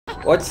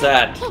What's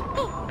that?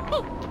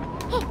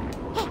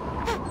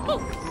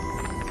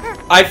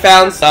 I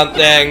found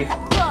something.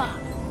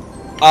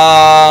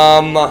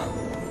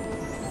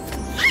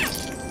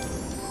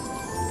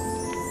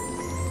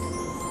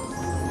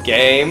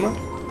 Game.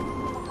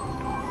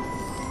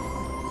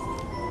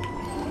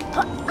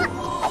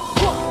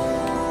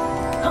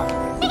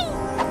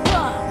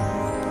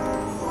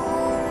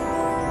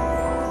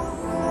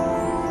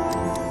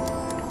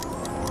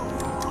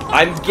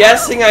 I'm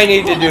guessing I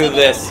need to do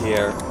this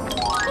here.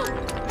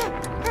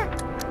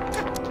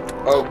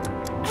 Oh,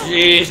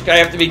 jeez, I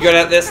have to be good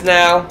at this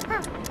now.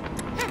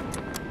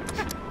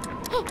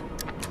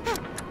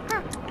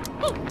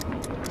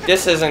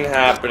 This isn't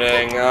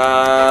happening.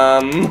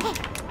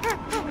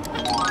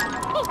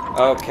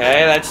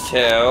 Okay, that's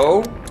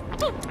 2.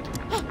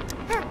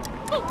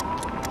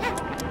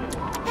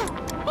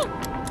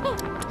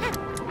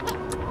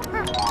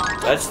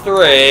 That's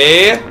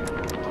 3.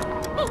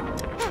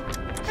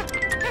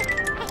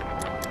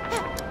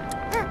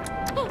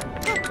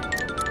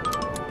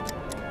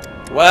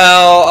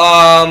 Well,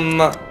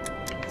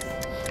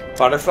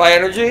 butterfly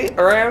energy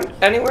around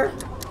anywhere?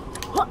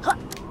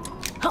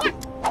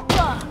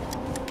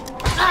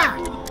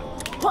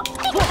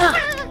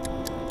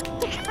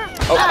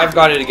 Oh, I've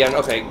got it again.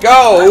 Okay,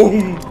 go!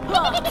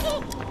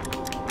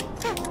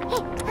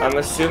 I'm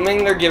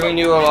assuming they're giving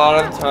you a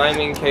lot of time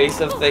in case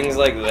of things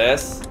like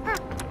this.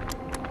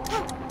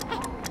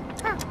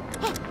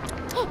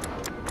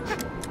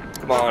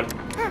 Come on.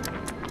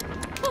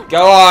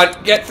 Go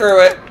on, get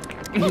through it.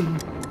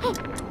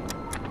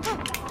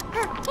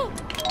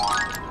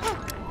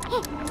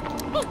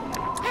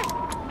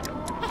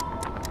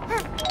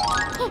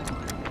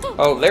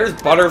 Oh, there's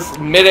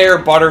mid-air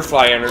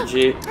butterfly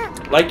energy.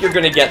 Like you're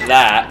gonna get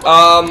that.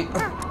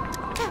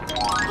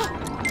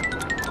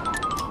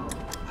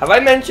 Have I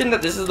mentioned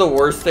that this is the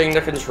worst thing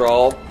to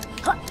control?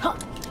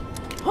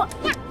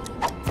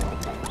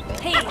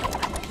 Hey,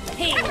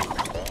 hey,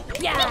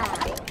 yeah,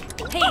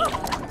 hey,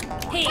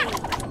 hey,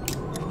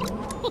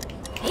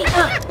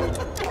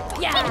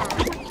 yeah,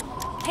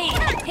 hey,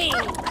 hey.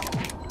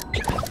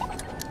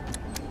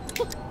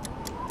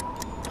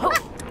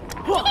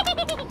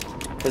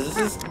 Because this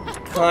is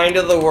kind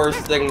of the worst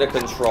thing to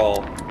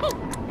control.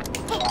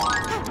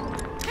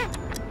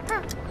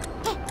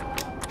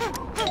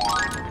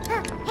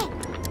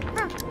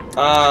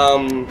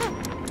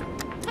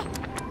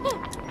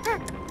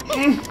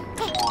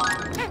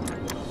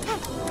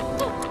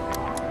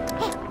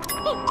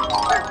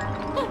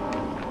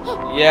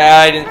 Yeah,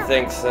 I didn't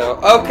think so.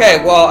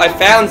 Okay, well, I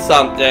found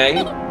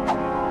something.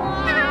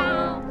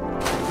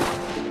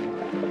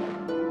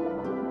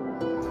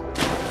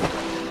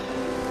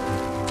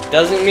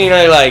 Doesn't mean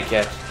I like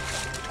it.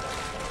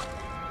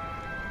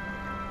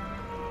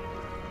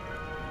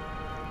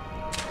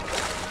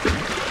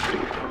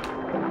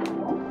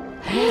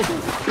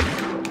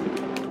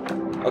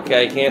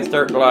 Okay, I can't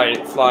start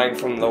flying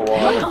from the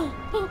water.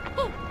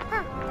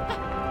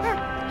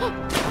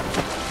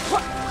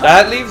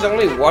 That leaves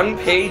only 1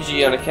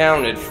 Pagie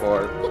unaccounted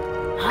for.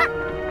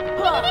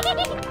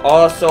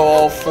 Also,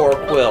 all 4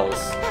 quills.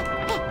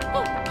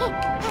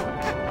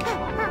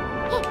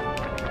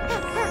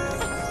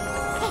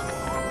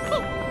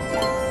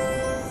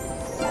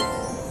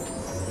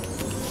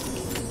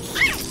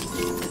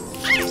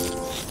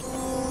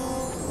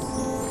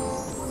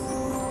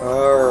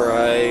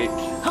 Alright.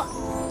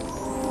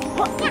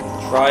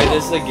 Try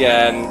this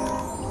again.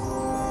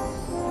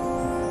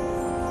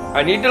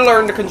 I need to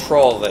learn to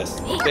control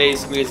this,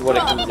 basically is what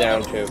it comes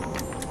down to.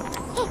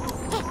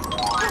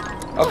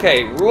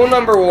 Okay, rule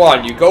number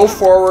 1, you go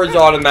forwards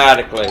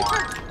automatically.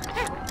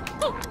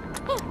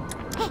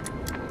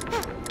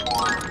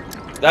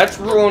 That's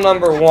rule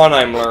number 1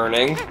 I'm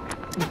learning.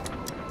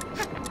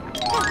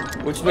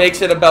 Which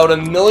makes it about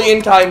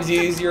 1,000,000 times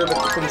easier to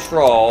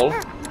control.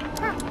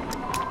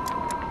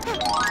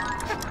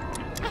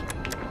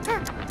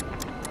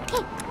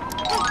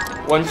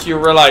 Once you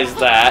realize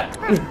that.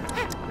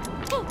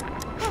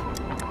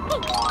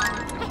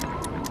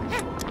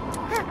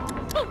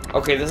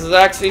 Okay, this is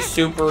actually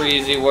super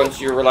easy once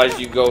you realize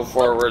you go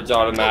forwards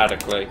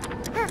automatically.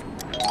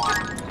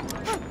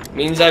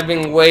 Means I've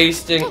been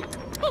wasting...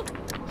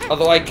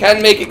 Although I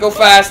can make it go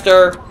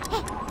faster.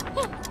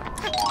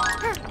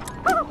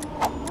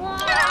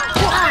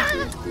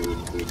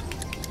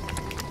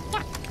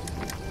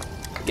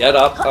 Get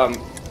up,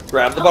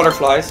 grab the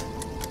butterflies.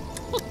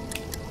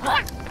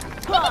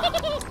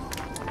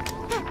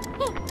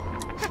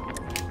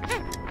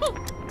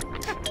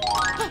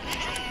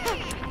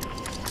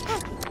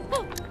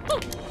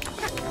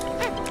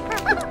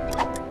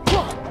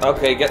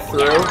 Okay, get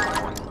through.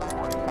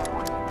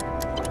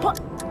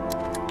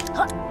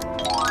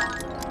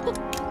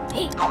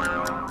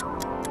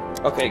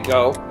 Okay,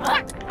 go.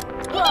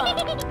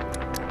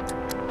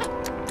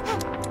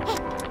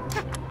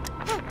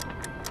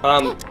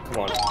 Come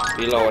on,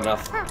 be low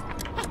enough.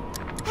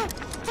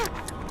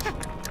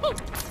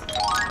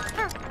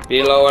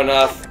 Be low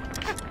enough.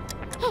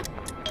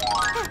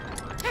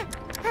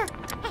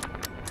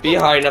 Be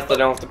high enough that I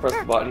don't have to press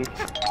the button.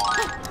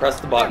 Press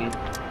the button.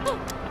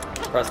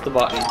 Press the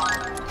button.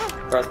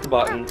 Press the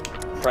button.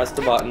 Press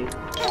the button.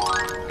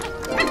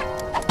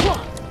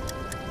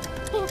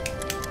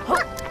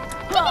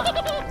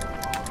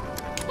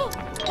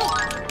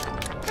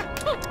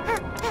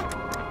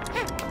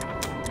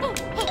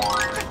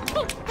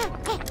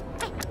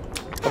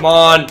 Come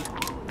on!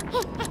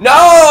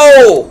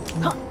 No!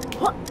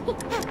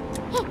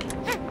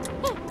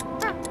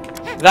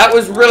 That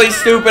was really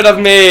stupid of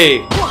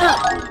me!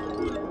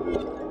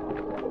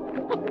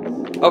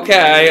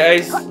 Okay,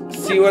 I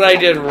see what I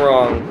did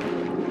wrong.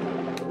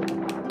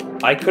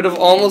 I could have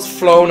almost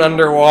flown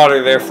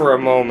underwater there for a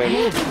moment.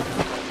 Okay,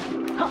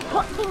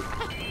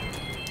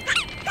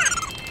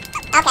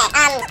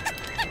 I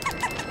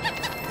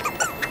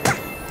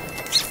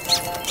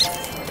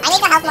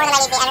need the health more than I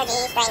need the energy,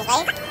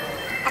 strangely.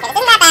 Okay, this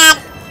isn't that bad.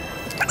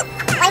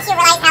 Once you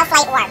realize how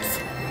flight works.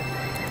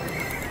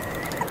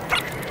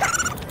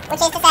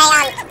 Which is to say,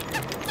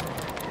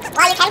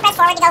 while you can press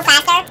forward to go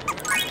faster,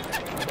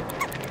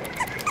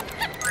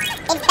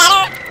 it's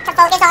better to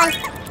focus on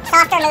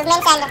softer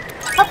movements and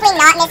hopefully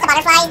not miss the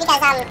butterflies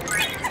because,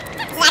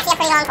 this is actually a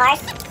pretty long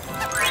course.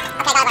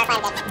 Okay, got a butterfly,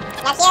 I'm good.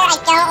 Now here, I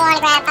don't want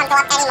to grab go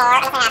up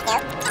anymore unless I have to.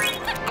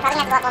 I'm probably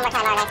gonna have to go up one more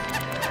time, aren't I?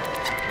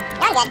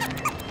 No, I'm good.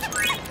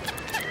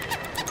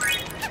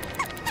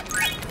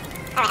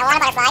 Alright, I want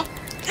a butterfly.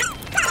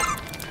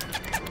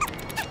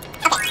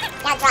 Okay,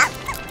 now drop.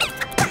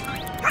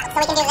 So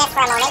we can do this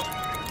for a moment.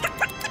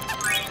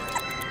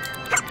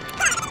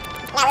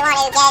 Now we want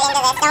to get into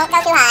this. Don't go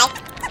too high.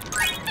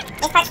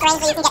 This part's strange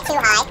so you can get too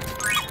high,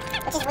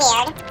 which is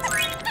weird.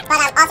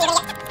 But also you're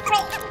gonna get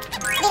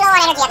pretty low on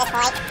energy at this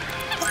point.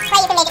 Just pray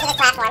you can make it to this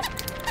platform.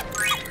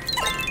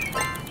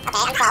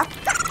 Okay, I'm slow.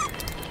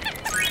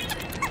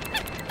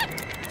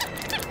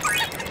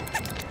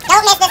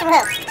 Don't miss this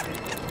hoop.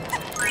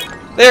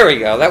 There we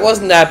go. That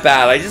wasn't that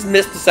bad. I just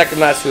missed the second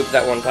last hoop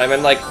that one time,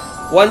 and like,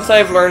 once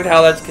I've learned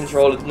how that's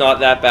controlled, it's not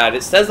that bad.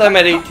 It says I'm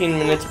at 18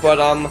 minutes, but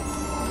I'm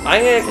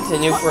gonna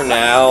continue for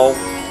now.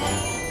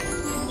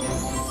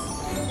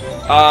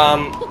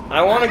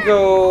 I want to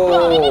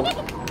go...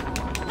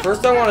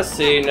 First I want to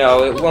see...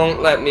 No, it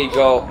won't let me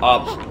go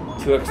up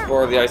to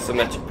explore the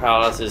Isometric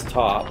Palace's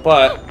top,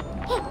 but...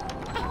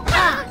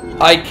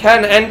 I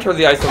can enter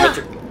the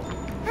Isometric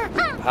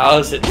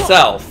Palace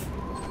itself.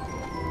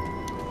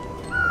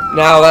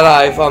 Now that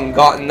I've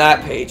gotten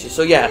that page.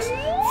 So yes,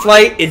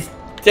 flight is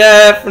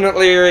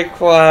definitely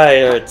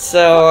required.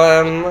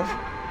 So,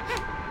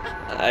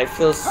 I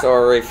feel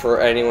sorry for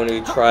anyone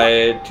who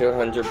tried to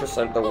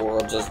 100% the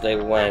worlds as they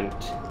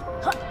went.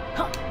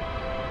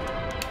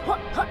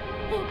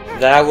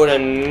 That would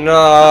have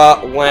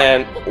not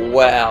went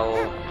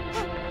well.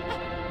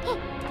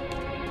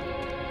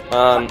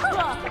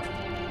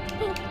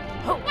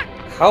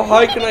 How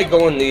high can I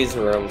go in these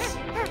rooms?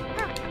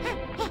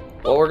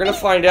 Well, we're gonna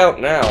find out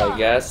now, I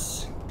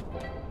guess.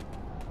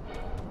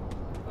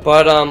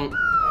 But,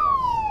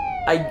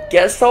 I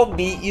guess I'll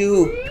meet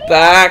you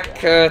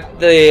back at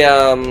the,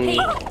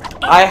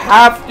 I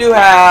have to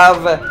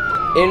have,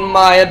 in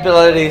my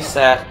ability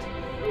set,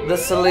 the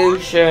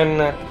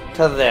solution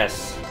to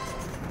this.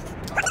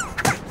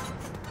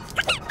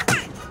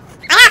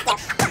 I have to.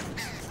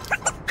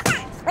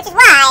 Which is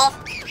why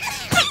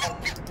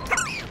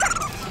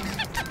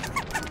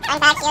I'm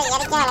back here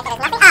yet again if there's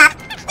nothing up.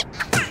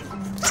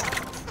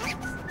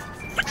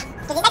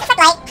 So these guys reflect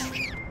light.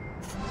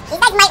 These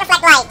guys might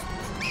reflect light.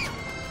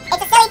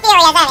 It's a silly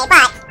theory as any,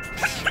 but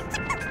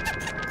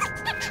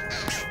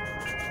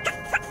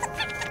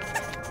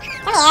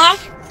come here.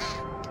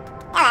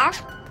 Hello.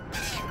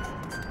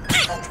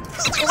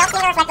 You don't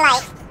seem to reflect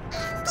light.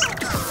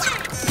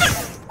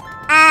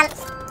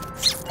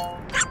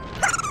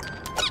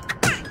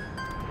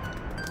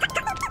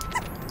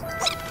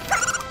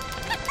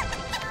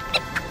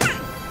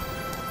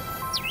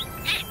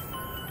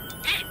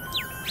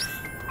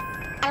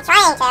 I'm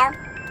trying to.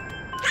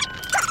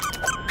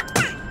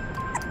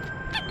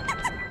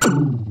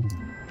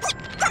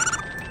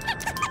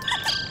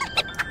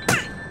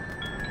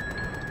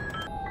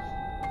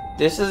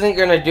 This isn't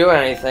gonna do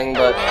anything,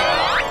 but...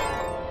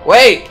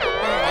 Wait!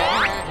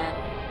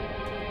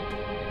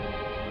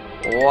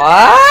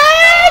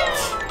 What?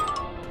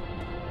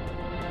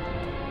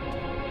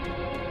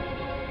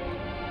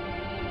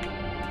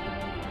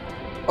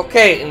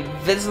 Okay,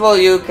 invisible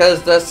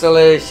Yooka's the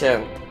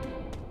solution.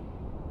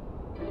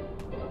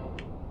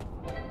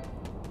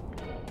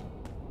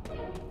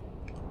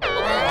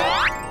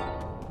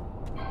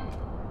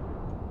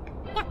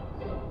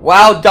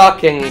 Wow,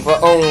 ducking,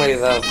 but only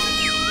though.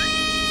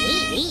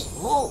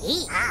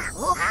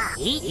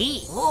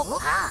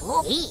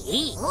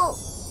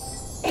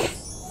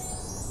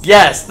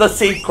 Yes, the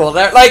sequel.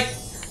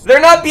 They're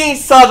not being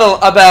subtle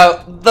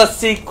about the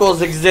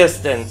sequel's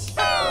existence.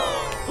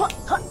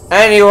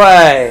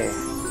 Anyway,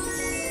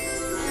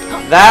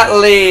 that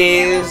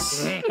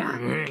leaves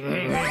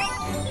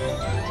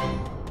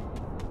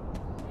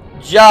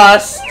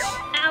just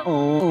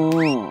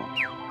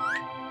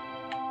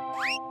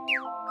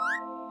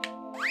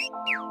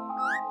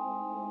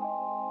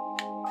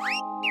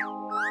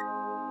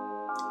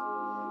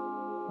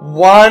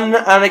 1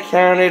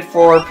 unaccounted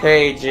for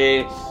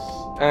Pagie,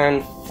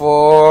 and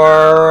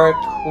 4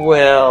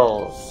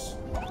 quills.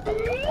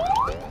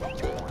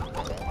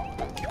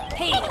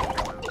 Hey.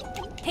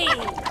 Hey.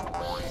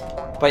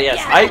 But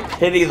yes, I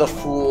pity the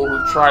fool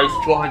who tries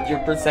to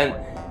 100%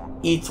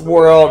 each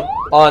world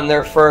on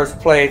their first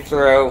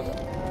playthrough.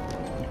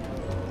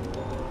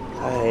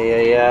 Ay,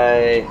 ay,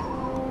 ay.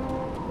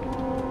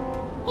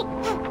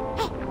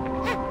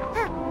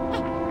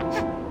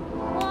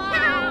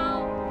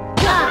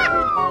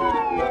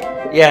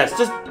 Yes,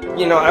 just,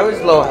 you know, I was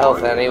low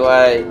health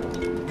anyway.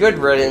 Good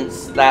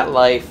riddance, that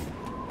life.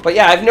 But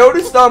yeah, I've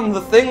noticed,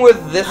 the thing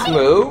with this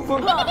move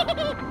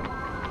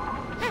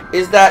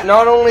is that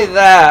not only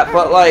that,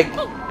 but like,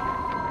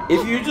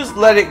 if you just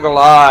let it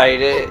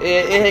glide,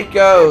 it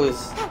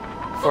goes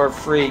for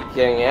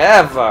freaking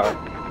ever.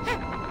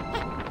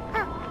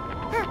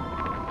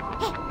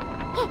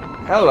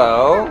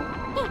 Hello.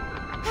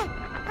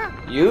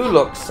 You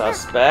look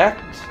suspect.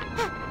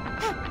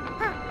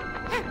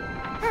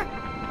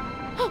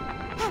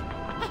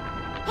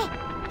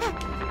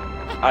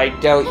 I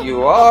doubt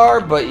you are,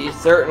 but you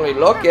certainly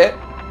look it.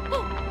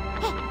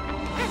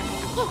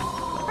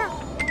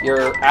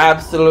 You're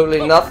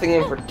absolutely nothing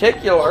in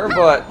particular,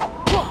 but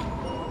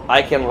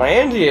I can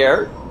land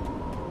here.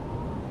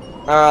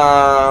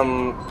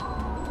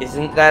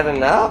 Isn't that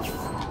enough?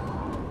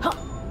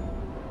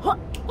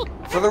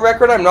 For the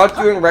record, I'm not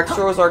doing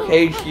Rexro's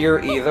Arcade here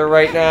either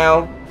right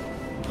now.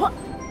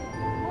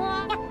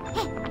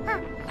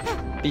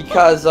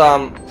 Because,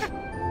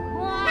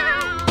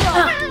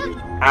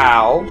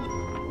 ow.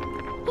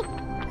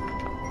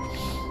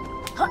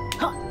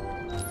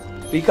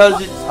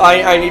 Because it's,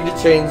 I need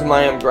to change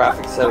my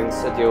graphic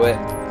settings to do it.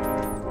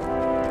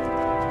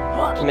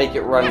 To make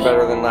it run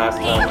better than last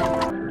time.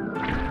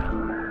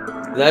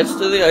 That's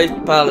to the Ice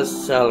Palace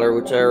cellar,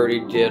 which I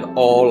already did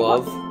all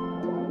of.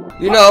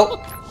 You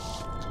know,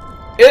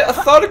 a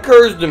thought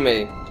occurs to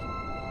me.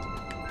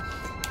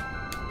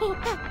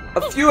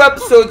 A few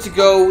episodes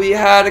ago, we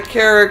had a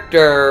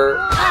character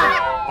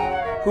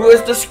who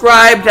was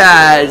described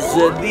as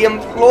the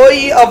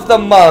Employee of the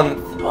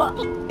Month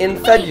in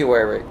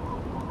February.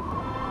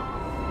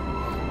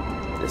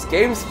 This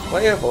game's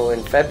playable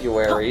in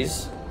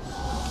Februaries.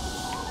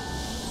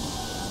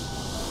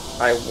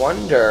 I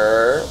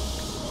wonder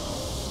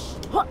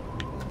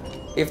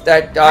if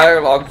that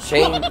dialogue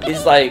change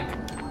is like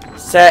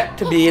set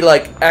to be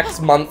like X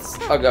months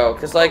ago,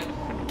 because like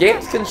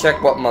games can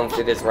check what month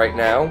it is right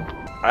now.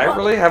 I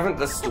really haven't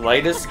the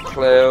slightest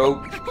clue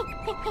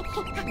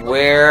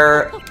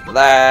where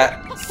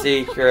that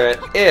secret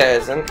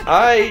is, and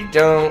I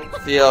don't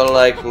feel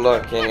like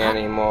looking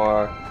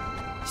anymore.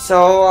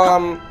 So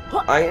I'm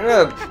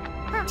gonna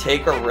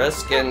take a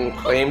risk and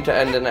claim to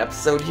end an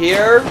episode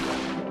here.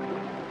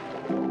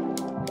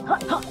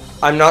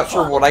 I'm not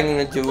sure what I'm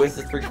gonna do with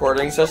this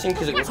recording session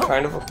because it was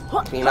kind of a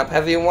cleanup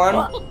heavy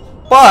one.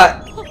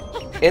 But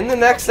in the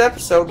next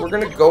episode, we're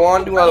gonna go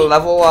on to a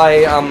level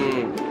I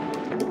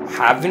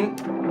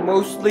haven't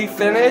mostly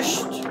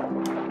finished.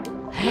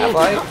 Have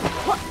I?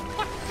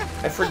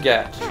 I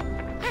forget.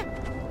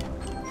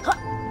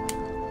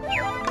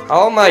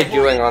 How am I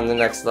doing on the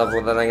next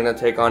level that I'm gonna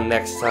take on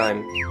next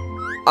time?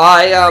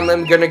 I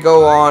am gonna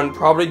go on,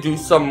 probably do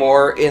some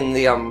more in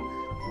the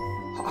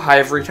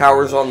Ivory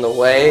Towers on the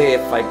way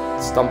if I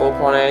stumble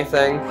upon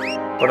anything.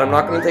 But I'm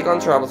not gonna take on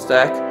Travel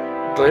Stack.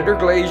 Glitter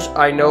Glaze,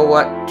 I know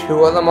what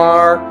 2 of them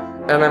are,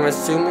 and I'm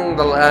assuming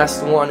the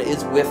last one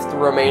is with the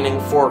remaining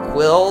 4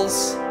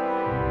 quills.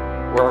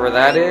 Wherever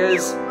that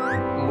is.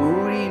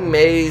 Moody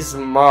Maze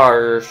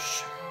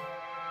Marsh.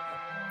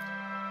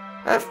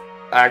 I've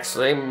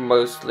actually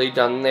mostly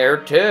done there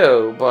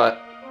too, but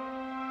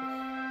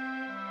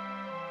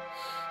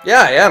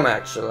yeah, I am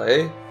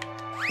actually.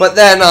 But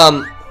then,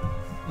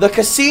 the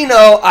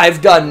casino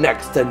I've done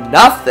next to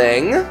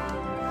nothing,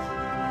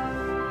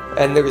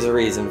 and there's a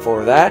reason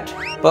for that.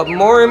 But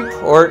more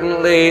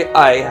importantly,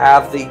 I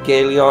have the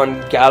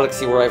Galeon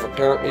Galaxy where I've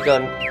apparently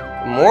done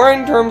more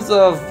in terms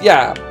of,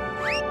 yeah,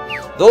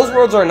 those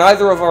worlds are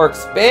neither of our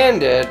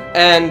expanded,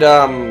 and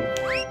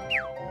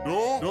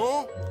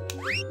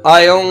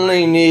I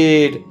only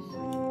need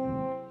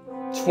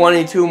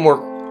 22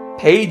 more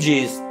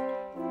pages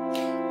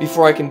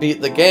before I can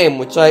beat the game,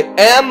 which I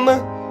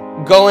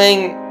am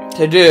going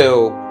to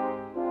do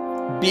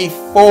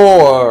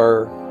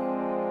before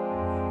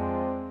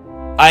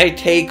I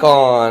take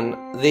on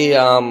the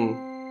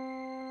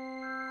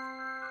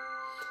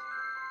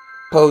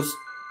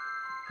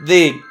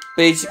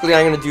basically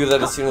I'm gonna do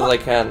that as soon as I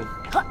can.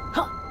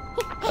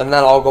 And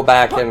then I'll go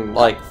back and,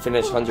 like,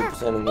 finish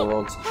 100% of the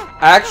worlds.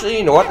 Actually,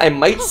 you know what? I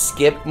might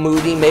skip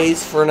Moody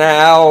Maze for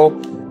now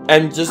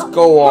and just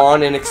go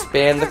on and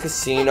expand the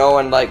casino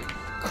and, like,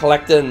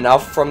 collect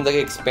enough from the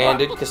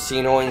expanded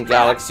casino and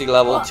galaxy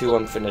level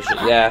to finish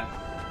it. Yeah.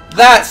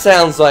 That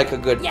sounds like a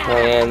good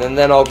plan, and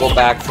then I'll go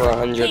back for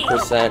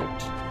 100%.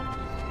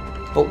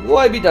 But will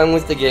I be done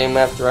with the game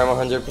after I'm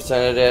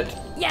 100%ed it?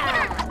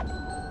 Yeah.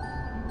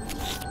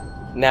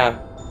 Nah.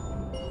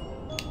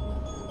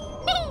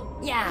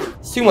 Yeah.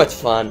 It's too much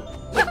fun.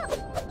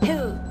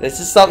 This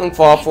is something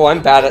Fawful.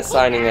 I'm bad at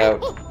signing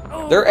out.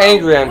 They're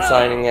angry I'm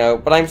signing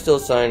out, but I'm still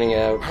signing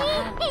out.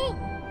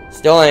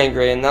 Still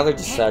angry, and now they're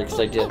just sad because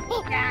I did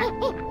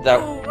that.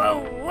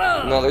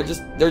 No,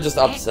 they're just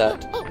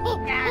upset.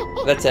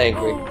 That's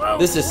angry.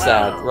 This is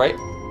sad, right?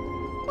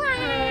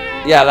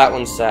 Yeah, that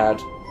one's sad.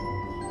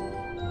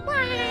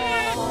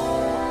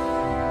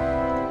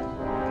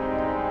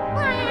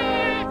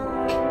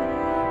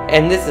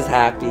 And this is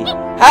happy.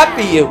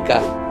 Happy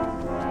Yooka!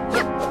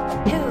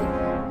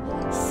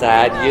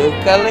 Sad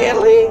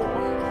Yooka-Laylee?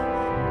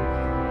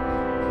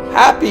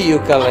 Happy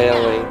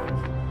Yooka-Laylee?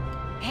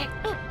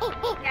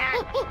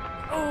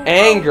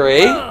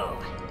 Angry?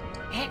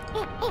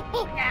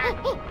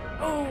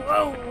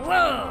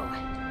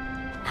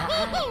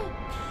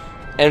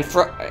 And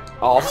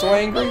also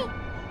angry?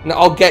 No,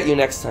 I'll get you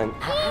next time.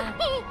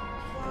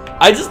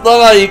 I just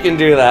love how you can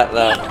do that,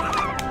 though.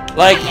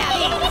 Like,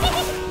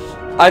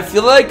 I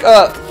feel like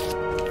a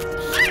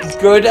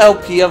good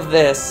LP of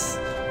this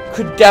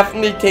could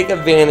definitely take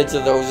advantage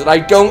of those, and I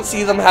don't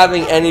see them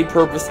having any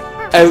purpose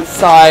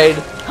outside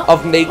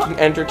of making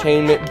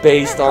entertainment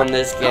based on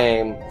this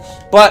game.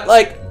 But,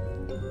 like,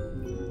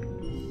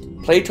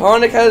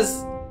 Platonic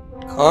has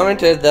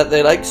commented that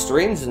they like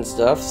streams and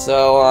stuff,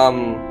 so,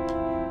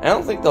 I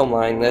don't think they'll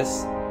mind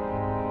this.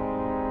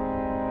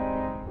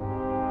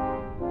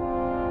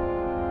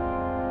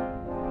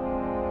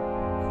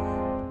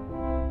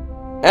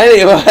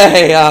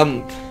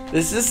 Anyway,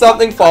 this is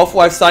something Fawful.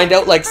 I've signed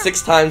out like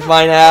 6 times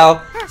by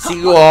now. See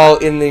you all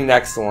in the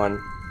next one.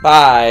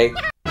 Bye.